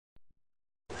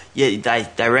Yeah,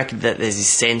 they reckon that there's this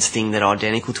sense thing that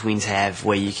identical twins have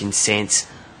where you can sense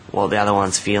what the other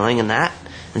one's feeling and that.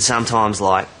 And sometimes,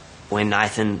 like, when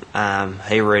Nathan,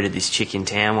 he rooted this chick in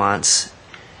town once,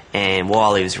 and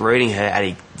while he was rooting her, at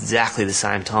exactly the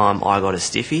same time, I got a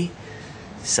stiffy.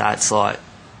 So it's like,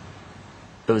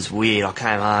 it was weird. I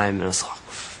came home and it was like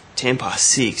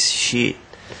 6:10, shit.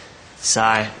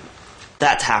 So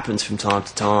that happens from time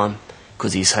to time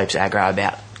because he's heaps aggro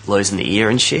about losing the ear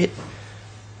and shit.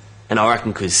 And I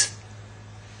reckon because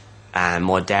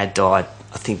my dad died,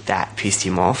 I think that pissed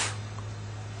him off.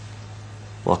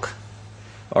 Look,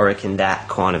 I reckon that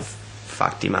kind of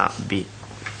fucked him up a bit.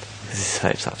 He's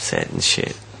heaps upset and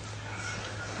shit.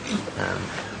 Come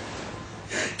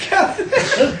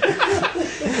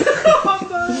on,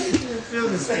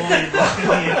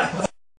 man.